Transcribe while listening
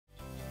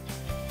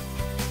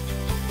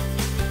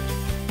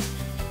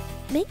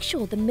Make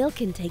sure the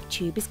milk intake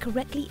tube is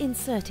correctly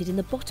inserted in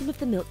the bottom of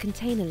the milk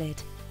container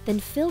lid. Then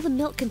fill the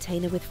milk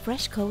container with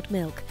fresh cold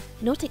milk,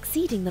 not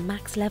exceeding the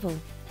max level.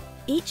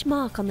 Each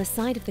mark on the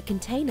side of the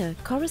container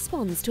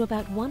corresponds to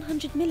about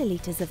 100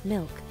 milliliters of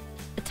milk.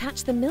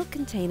 Attach the milk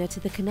container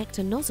to the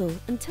connector nozzle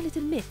until it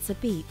emits a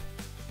beep.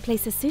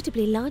 Place a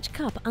suitably large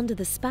cup under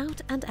the spout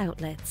and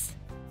outlets.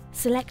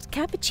 Select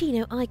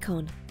cappuccino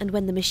icon, and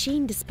when the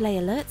machine display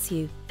alerts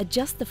you,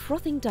 adjust the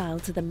frothing dial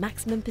to the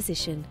maximum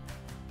position.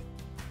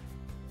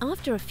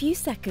 After a few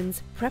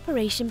seconds,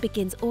 preparation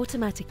begins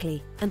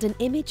automatically and an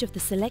image of the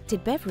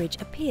selected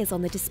beverage appears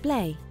on the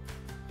display,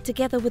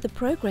 together with a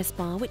progress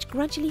bar which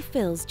gradually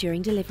fills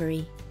during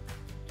delivery.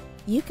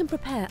 You can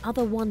prepare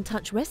other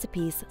one-touch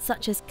recipes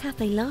such as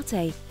cafe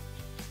latte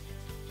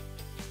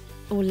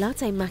or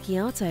latte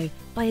macchiato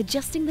by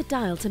adjusting the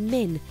dial to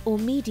min or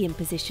medium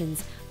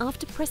positions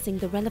after pressing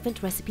the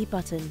relevant recipe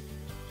button.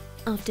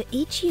 After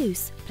each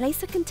use,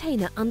 place a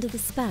container under the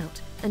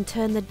spout and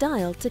turn the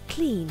dial to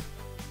clean.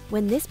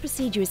 When this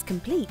procedure is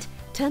complete,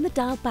 turn the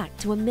dial back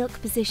to a milk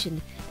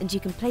position and you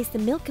can place the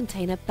milk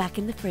container back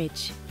in the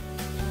fridge.